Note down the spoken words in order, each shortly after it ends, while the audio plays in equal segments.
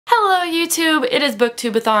Hello YouTube, it is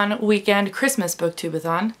BookTubeAthon weekend, Christmas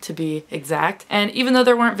BookTubeAthon to be exact. And even though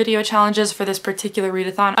there weren't video challenges for this particular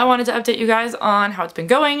readathon, I wanted to update you guys on how it's been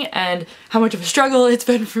going and how much of a struggle it's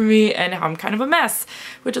been for me and how I'm kind of a mess,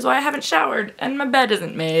 which is why I haven't showered and my bed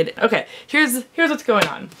isn't made. Okay, here's what's going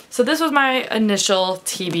on. So this was my initial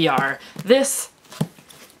TBR.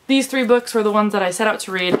 These three books were the ones that I set out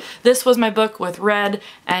to read. This was my book with red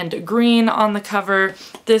and green on the cover.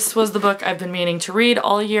 This was the book I've been meaning to read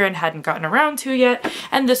all year and hadn't gotten around to yet.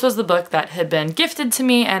 And this was the book that had been gifted to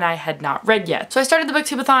me and I had not read yet. So I started the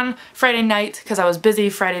BookTubeAthon Friday night because I was busy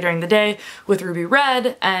Friday during the day with Ruby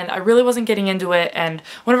Red and I really wasn't getting into it. And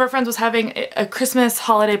one of our friends was having a Christmas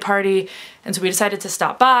holiday party, and so we decided to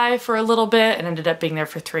stop by for a little bit and ended up being there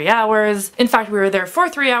for 3 hours. In fact, we were there for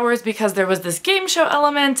 3 hours because there was this game show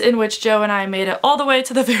element in which Joe and I made it all the way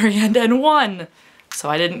to the very end and won. So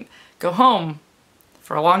I didn't go home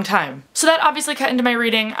for a long time. So that obviously cut into my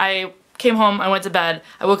reading. I came home, I went to bed,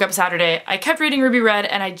 I woke up Saturday, I kept reading Ruby Red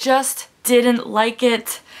and I just didn't like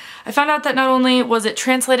it. I found out that not only was it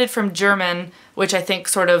translated from German, which I think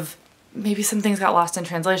sort of maybe some things got lost in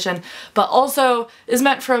translation, but also is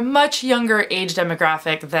meant for a much younger age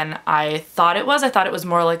demographic than I thought it was. I thought it was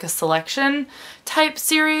more like a selection type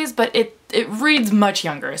series, but it reads much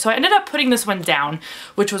younger. So I ended up putting this one down,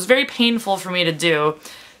 which was very painful for me to do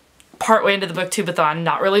partway into the BookTubeAthon,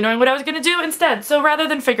 not really knowing what I was going to do instead. So rather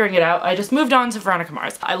than figuring it out, I just moved on to Veronica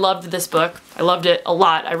Mars. I loved this book. I loved it a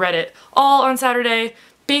lot. I read it all on Saturday,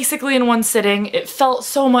 basically in one sitting. It felt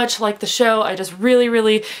so much like the show. I just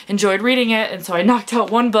really enjoyed reading it, and so I knocked out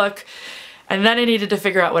one book and then I needed to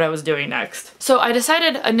figure out what I was doing next. So I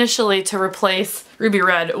decided initially to replace Ruby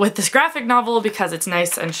Red with this graphic novel because it's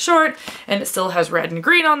nice and short and it still has red and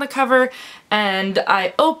green on the cover, and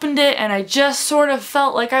I opened it and I just sort of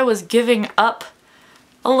felt like I was giving up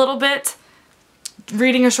a little bit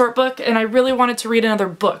reading a short book, and I really wanted to read another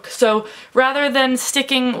book. So rather than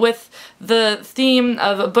sticking with the theme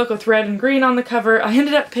of a book with red and green on the cover, I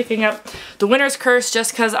ended up picking up The Winter's Curse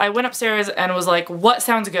just because I went upstairs and was like, what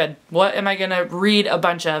sounds good? What am I gonna read a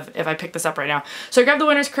bunch of if I pick this up right now? So I grabbed The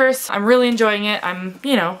Winter's Curse. I'm really enjoying it. I'm,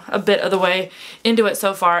 you know, a bit of the way into it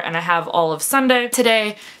so far, and I have all of Sunday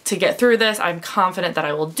today to get through this. I'm confident that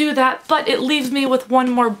I will do that, but it leaves me with one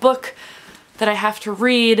more book that I have to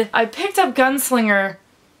read. I picked up Gunslinger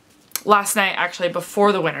last night, actually,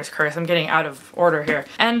 before The Winter's Curse. I'm getting out of order here.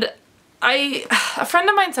 And a friend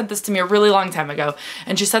of mine sent this to me a really long time ago,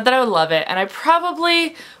 and she said that I would love it, and I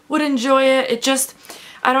probably would enjoy it. It just,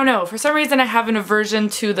 I don't know, for some reason I have an aversion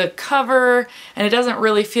to the cover, and it doesn't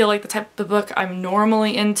really feel like the type of book I'm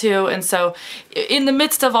normally into, and so in the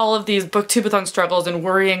midst of all of these BookTubeAthon struggles and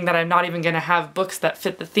worrying that I'm not even gonna have books that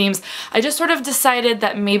fit the themes, I just sort of decided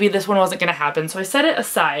that maybe this one wasn't gonna happen, so I set it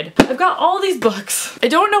aside. I've got all these books. I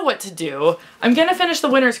don't know what to do. I'm gonna finish The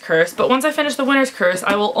Winter's Curse, but once I finish The Winter's Curse,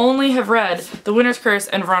 I will only have read The Winter's Curse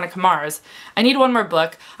and Veronica Mars. I need one more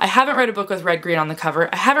book. I haven't read a book with red green on the cover.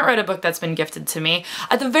 I haven't read a book that's been gifted to me.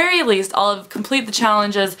 At the very least, I'll complete the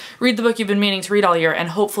challenges, read the book you've been meaning to read all year, and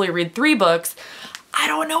hopefully read 3 books. I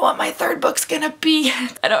don't know what my 3rd book's gonna be.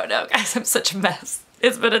 I don't know, guys, I'm such a mess.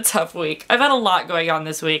 It's been a tough week. I've had a lot going on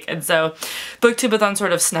this week, and so BookTubeAthon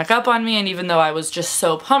sort of snuck up on me, and even though I was just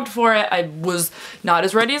so pumped for it, I was not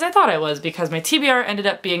as ready as I thought I was because my TBR ended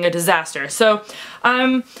up being a disaster. So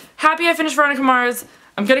I'm happy I finished Veronica Mars.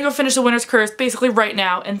 I'm gonna go finish The Winter's Curse basically right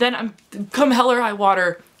now, and then I'm, come hell or high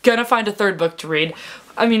water, gonna find a 3rd book to read.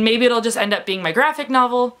 I mean, maybe it'll just end up being my graphic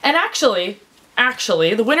novel. And actually,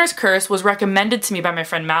 The Winter's Curse was recommended to me by my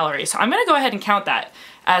friend Mallory, so I'm gonna go ahead and count that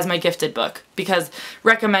as my gifted book because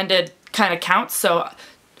recommended kind of counts, so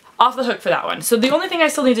off the hook for that one. So the only thing I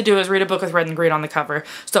still need to do is read a book with red and green on the cover.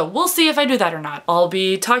 So we'll see if I do that or not. I'll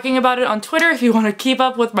be talking about it on Twitter if you want to keep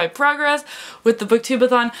up with my progress with the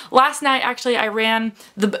BookTubeAthon. Last night, actually, I ran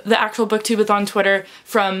the actual BookTubeAthon Twitter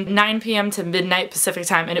from 9 p.m. to midnight Pacific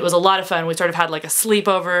time, and it was a lot of fun. We sort of had like a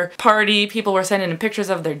sleepover party. People were sending in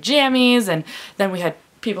pictures of their jammies, and then we had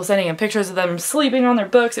people sending in pictures of them sleeping on their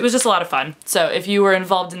books. It was just a lot of fun. So if you were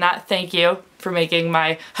involved in that, thank you for making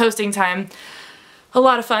my hosting time a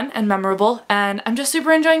lot of fun and memorable, and I'm just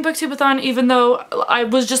super enjoying BookTubeAthon, even though I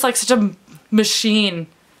was just like such a machine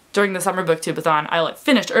during the summer BookTubeAthon. I like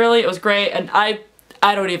finished early, it was great, and I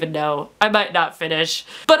don't even know. I might not finish,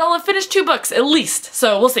 but I'll have finished 2 books at least,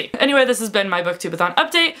 so we'll see. Anyway, this has been my BookTubeAthon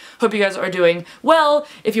update. Hope you guys are doing well.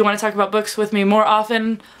 If you want to talk about books with me more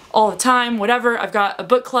often, all the time, whatever, I've got a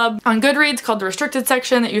book club on Goodreads called the Restricted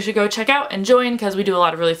Section that you should go check out and join because we do a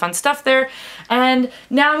lot of really fun stuff there. And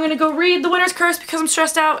now I'm gonna go read The Winter's Curse because I'm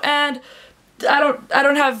stressed out and I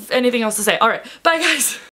don't have anything else to say. Alright, bye guys!